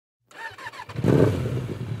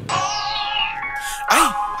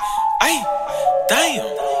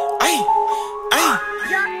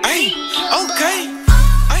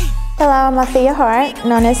Althea Heart,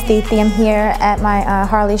 known as Titi. I'm here at my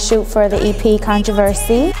Harley shoot for the EP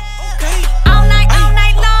Controversy.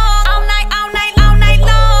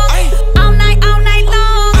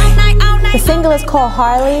 The single is called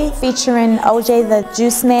Harley, featuring OJ the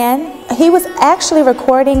Juice Man. He was actually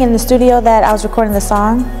recording in the studio that I was recording the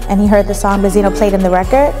song, and he heard the song, Zeno played in the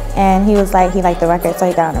record, and he was like, he liked the record, so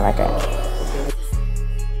he got on the record.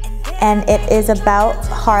 And it is about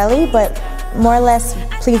Harley, but more or less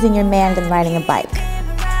pleasing your man than riding a bike.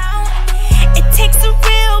 It takes a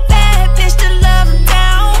real bad bitch to love him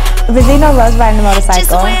down. Zeno loves riding a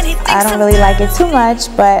motorcycle. I don't really like it too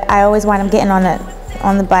much, but I always wind up getting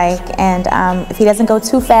on the bike, and if he doesn't go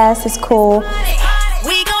too fast, it's cool.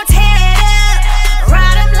 We gon' tear it up,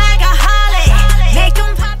 ride him like a Harley, make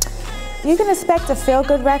him pop. You can expect a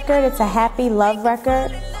feel-good record. It's a happy love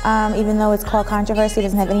record, even though it's called Controversy. It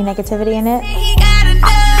doesn't have any negativity in it. He got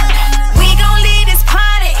enough. We gon' leave this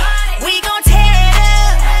party, we gon' tear it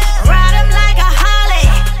up, ride him like a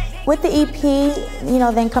Harley. With the EP, you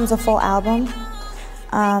know, then comes a full album.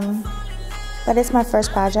 But it's my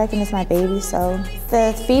first project and it's my baby, so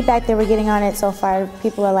the feedback that we're getting on it so far,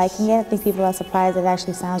 people are liking it. I think people are surprised it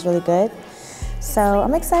actually sounds really good. So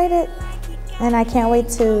I'm excited, and I can't wait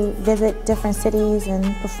to visit different cities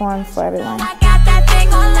and perform for everyone. I got that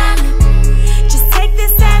thing on lock. Just take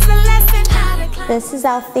this as a lesson. This is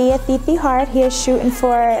Althea Heart here shooting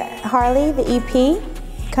for Harley, the EP,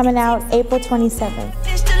 coming out April 27th.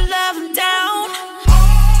 Bitch to love him down.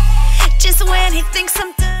 Just when he thinks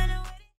I'm